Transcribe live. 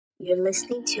You're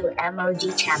listening to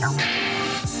MOG Channel.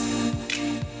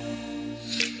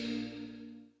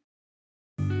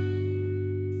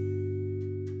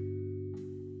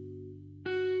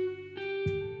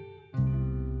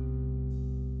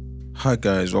 Hi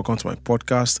guys, welcome to my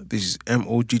podcast. This is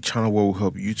MOG Channel, where we'll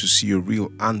help you to see a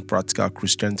real and practical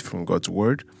Christianity from God's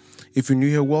Word. If you're new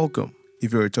here, welcome.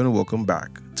 If you're returning, welcome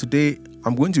back. Today,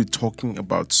 I'm going to be talking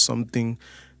about something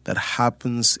that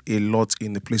happens a lot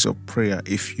in the place of prayer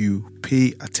if you pay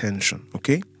attention,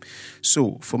 okay?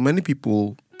 So, for many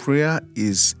people, prayer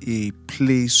is a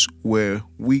place where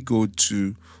we go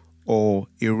to, or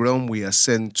a realm we are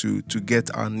sent to get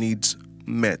our needs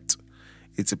met.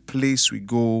 It's a place we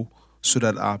go so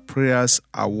that our prayers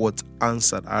are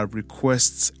answered, our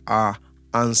requests are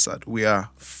answered. We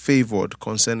are favored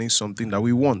concerning something that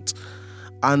we want.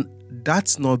 And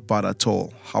that's not bad at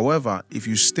all. However, if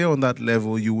you stay on that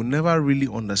level, you will never really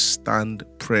understand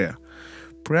prayer.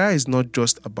 Prayer is not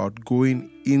just about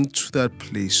going into that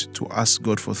place to ask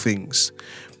God for things.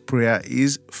 Prayer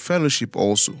is fellowship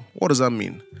also. What does that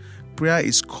mean? Prayer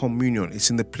is communion. It's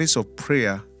in the place of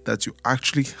prayer that you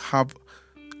actually have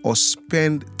or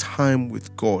spend time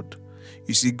with God.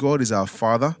 You see, God is our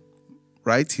Father,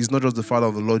 right? He's not just the Father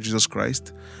of the Lord Jesus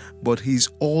Christ, but He's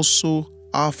also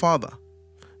our Father.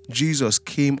 Jesus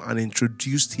came and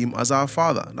introduced Him as our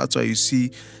Father. That's why you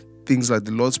see things like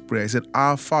the Lord's Prayer. He said,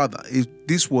 Our Father.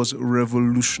 This was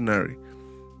revolutionary,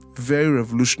 very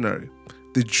revolutionary.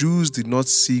 The Jews did not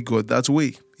see God that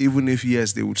way, even if,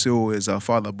 yes, they would say, oh, He's our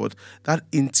Father, but that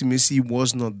intimacy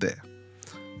was not there.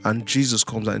 And Jesus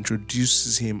comes and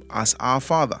introduces Him as our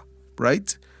Father,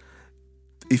 right?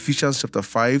 Ephesians chapter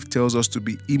 5 tells us to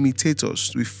be imitators,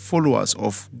 to be followers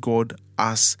of God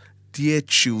as dear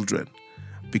children,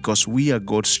 because we are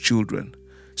God's children.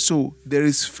 So there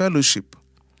is fellowship.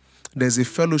 There's a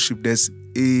fellowship. There's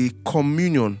a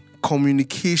communion,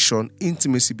 communication,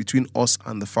 intimacy between us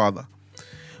and the Father.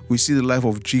 We see the life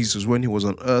of Jesus when He was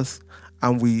on earth,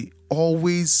 and we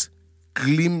always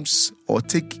glimpse or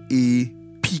take a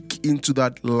peek into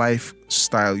that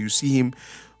lifestyle. You see Him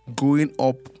going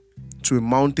up to a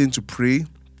mountain to pray.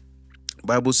 The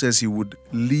Bible says He would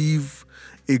leave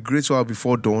a great while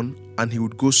before dawn and He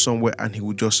would go somewhere and He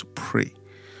would just pray.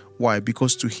 Why?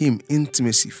 Because to Him,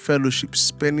 intimacy, fellowship,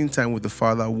 spending time with the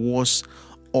Father was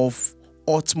of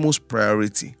utmost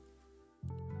priority.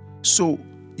 So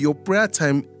your prayer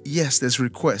time, yes, there's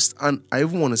request. And I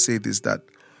even want to say this, that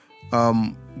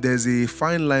there's a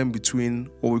fine line between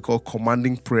what we call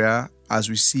commanding prayer, as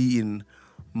we see in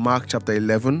Mark chapter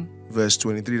 11, verse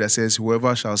 23, that says,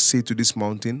 whoever shall say to this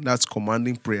mountain, that's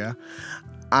commanding prayer,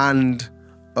 and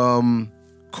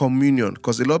communion.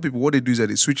 Because a lot of people, what they do is that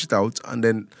they switch it out, and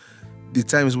then the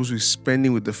time is supposed to be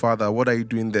spending with the Father. What are you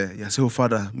doing there? You say, oh,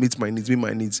 Father, meet my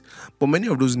needs. But many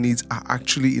of those needs are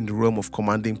actually in the realm of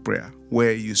commanding prayer,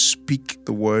 where you speak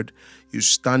the word, you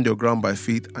stand your ground by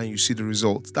faith, and you see the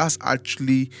results. That's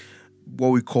actually what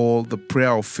we call the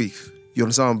prayer of faith. You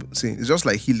understand what I'm saying? It's just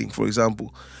like healing, for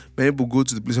example. Many people go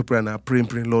to the place of prayer and are praying,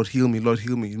 Lord, heal me, Lord,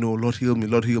 heal me. Lord, heal me,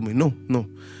 Lord, heal me. No.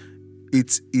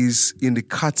 It is in the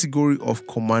category of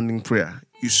commanding prayer.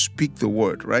 You speak the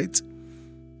word, right?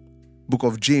 Book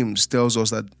of James tells us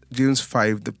that James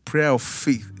 5, the prayer of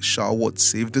faith shall what?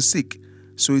 Save the sick.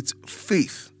 So it's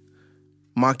faith.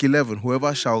 Mark 11,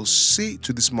 whoever shall say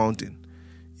to this mountain,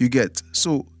 you get.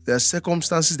 So there are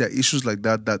circumstances, there are issues like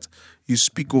that you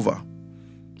speak over.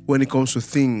 When it comes to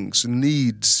things,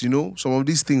 needs, some of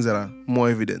these things that are more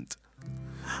evident.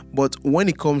 But when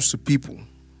it comes to people,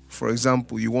 for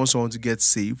example, you want someone to get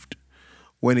saved.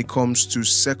 When it comes to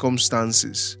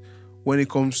circumstances, when it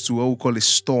comes to what we call a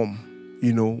storm,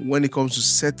 when it comes to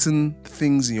certain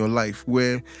things in your life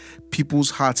where people's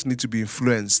hearts need to be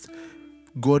influenced,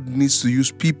 God needs to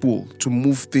use people to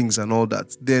move things and all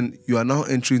that, then you are now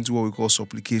entering into what we call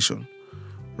supplication,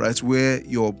 right? Where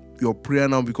your prayer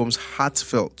now becomes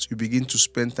heartfelt. You begin to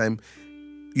spend time,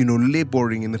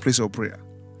 laboring in the place of prayer.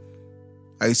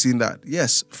 Are you seeing that?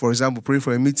 Yes. For example, praying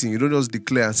for a meeting, you don't just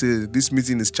declare and say, this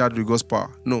meeting is charged with God's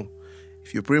power. No.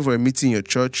 If you're praying for a meeting in your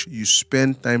church, you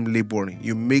spend time laboring.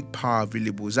 You make power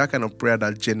available. It's that kind of prayer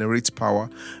that generates power,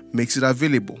 makes it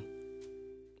available.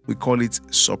 We call it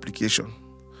supplication.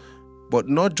 But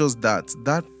not just that.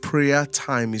 That prayer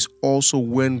time is also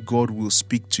when God will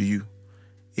speak to you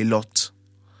a lot.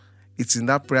 It's in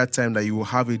that prayer time that you will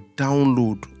have a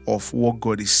download of what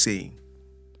God is saying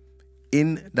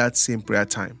in that same prayer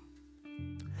time.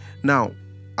 Now,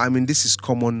 this is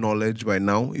common knowledge by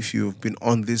now. If you've been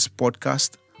on this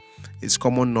podcast, it's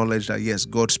common knowledge that yes,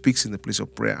 God speaks in the place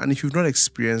of prayer. And if you've not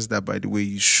experienced that, by the way,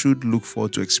 you should look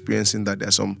forward to experiencing that. There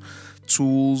are some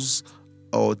tools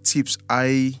or tips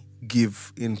I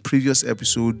give in previous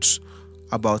episodes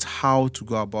about how to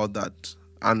go about that.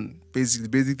 And basically, the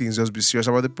basic thing is just be serious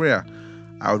about the prayer.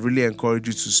 I would really encourage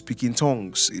you to speak in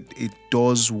tongues. It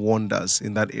does wonders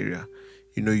in that area.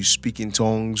 You speak in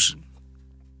tongues,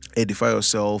 edify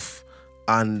yourself,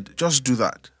 and just do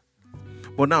that.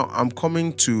 But now I'm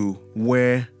coming to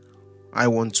where I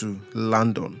want to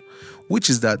land on, which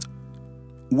is that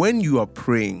when you are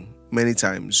praying, many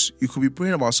times you could be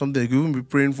praying about something. You could even be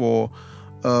praying for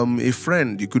a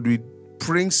friend. You could be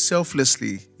praying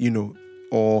selflessly,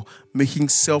 or making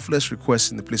selfless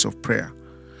requests in the place of prayer.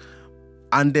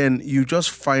 And then you just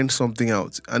find something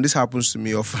out. And this happens to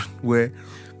me often, where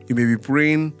you may be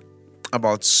praying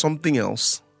about something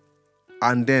else,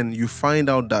 and then you find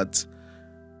out that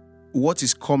what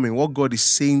is coming, what God is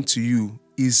saying to you,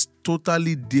 is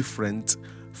totally different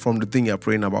from the thing you're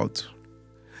praying about.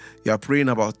 You're praying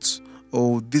about,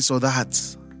 this or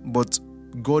that, but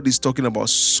God is talking about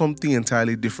something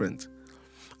entirely different.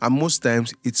 And most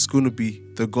times it's going to be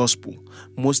the gospel.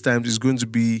 Most times it's going to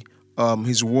be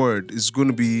His word. It's going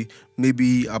to be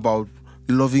maybe about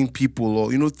loving people,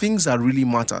 or things that really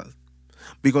matter.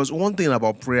 Because one thing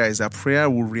about prayer is that prayer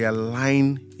will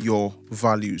realign your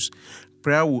values.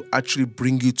 Prayer will actually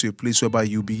bring you to a place whereby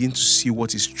you begin to see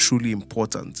what is truly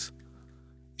important.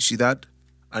 You see that?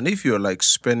 And if you're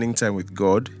spending time with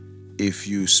God, if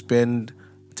you spend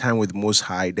time with Most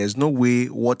High, there's no way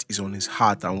what is on His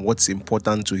heart and what's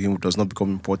important to Him does not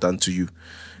become important to you.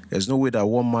 There's no way that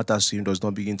what matters to Him does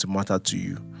not begin to matter to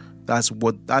you. That's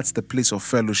the place of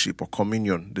fellowship or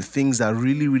communion. The things that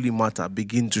really, really matter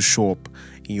begin to show up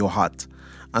in your heart.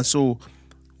 And so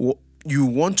you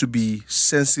want to be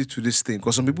sensitive to this thing,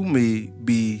 because some people may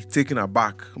be taken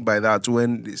aback by that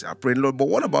when they are praying, Lord, but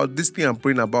what about this thing I'm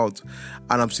praying about?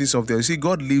 And I'm seeing something. You see,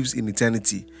 God lives in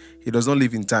eternity. He does not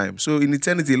live in time. So in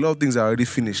eternity, a lot of things are already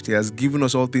finished. He has given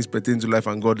us all things pertaining to life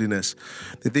and godliness.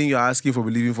 The thing you're asking for,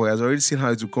 believing for, He has already seen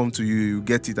how it will come to you. You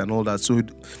get it and all that. So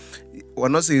we're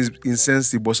not saying it's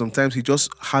insensitive, but sometimes He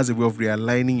just has a way of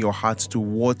realigning your heart to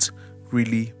what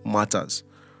really matters.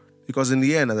 Because in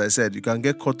the end, as I said, you can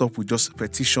get caught up with just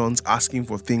petitions, asking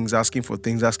for things,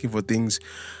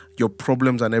 your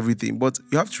problems and everything. But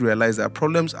you have to realize that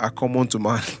problems are common to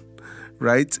man,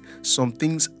 right? Some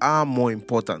things are more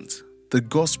important. The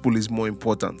gospel is more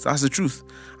important. That's the truth.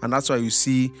 And that's why you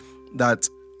see that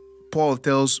Paul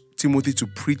tells Timothy to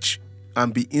preach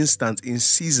and be instant in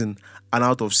season and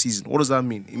out of season. What does that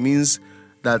mean? It means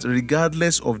that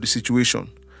regardless of the situation,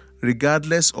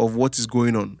 regardless of what is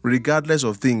going on, regardless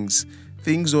of things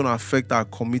don't affect our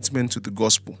commitment to the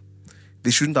gospel. They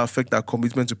shouldn't affect our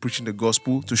commitment to preaching the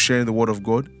gospel, to sharing the word of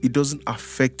God. It doesn't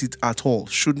affect it at all.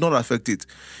 Should not affect it.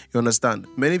 You understand?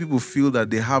 Many people feel that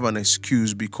they have an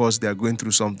excuse because they are going through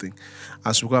something.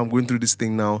 As I'm going through this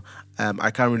thing now,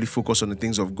 I can't really focus on the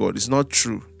things of God. It's not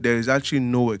true. There is actually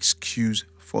no excuse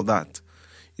for that.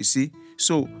 You see?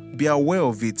 So be aware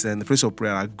of it in the place of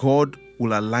prayer. God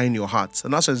will align your hearts.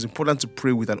 And that's why it's important to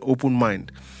pray with an open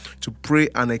mind, to pray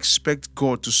and expect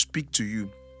God to speak to you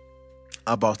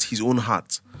about His own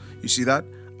heart. You see that?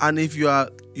 And if you've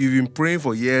been praying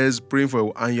for years,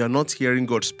 and you're not hearing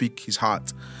God speak His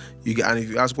heart, and if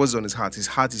you ask what's on His heart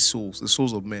is souls, the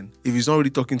souls of men. If He's not really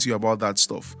talking to you about that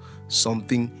stuff,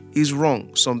 something is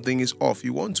wrong, something is off.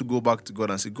 You want to go back to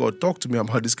God and say, God, talk to me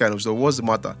about this kind of stuff. What's the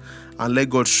matter? And let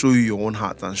God show you your own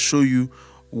heart and show you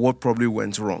what probably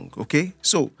went wrong. Okay?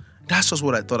 So that's just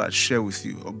what I thought I'd share with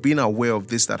you, of being aware of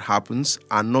this that happens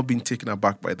and not being taken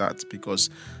aback by that, because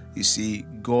you see,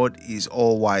 God is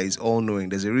all wise, all knowing.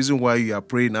 There's a reason why you are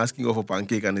praying, asking God for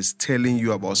pancake, and it's telling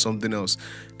you about something else.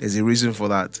 There's a reason for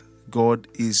that. God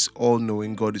is all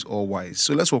knowing, God is all wise.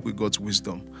 So let's work with God's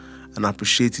wisdom and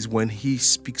appreciate it when He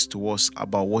speaks to us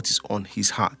about what is on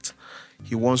His heart.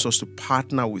 He wants us to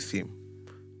partner with Him.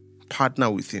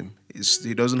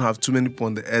 He doesn't have too many people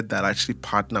on the earth that actually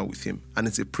partner with Him. And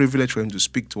it's a privilege for Him to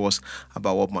speak to us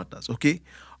about what matters. Okay?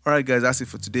 All right, guys, that's it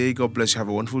for today. God bless you. Have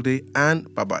a wonderful day,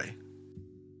 and bye-bye.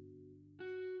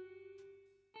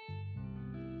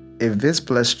 If this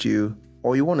blessed you,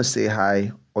 or you want to say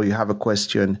hi, or you have a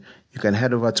question, you can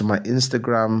head over to my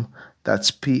Instagram.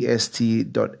 That's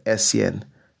pst.sen,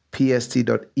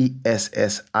 pst.essien.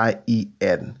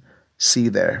 See you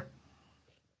there.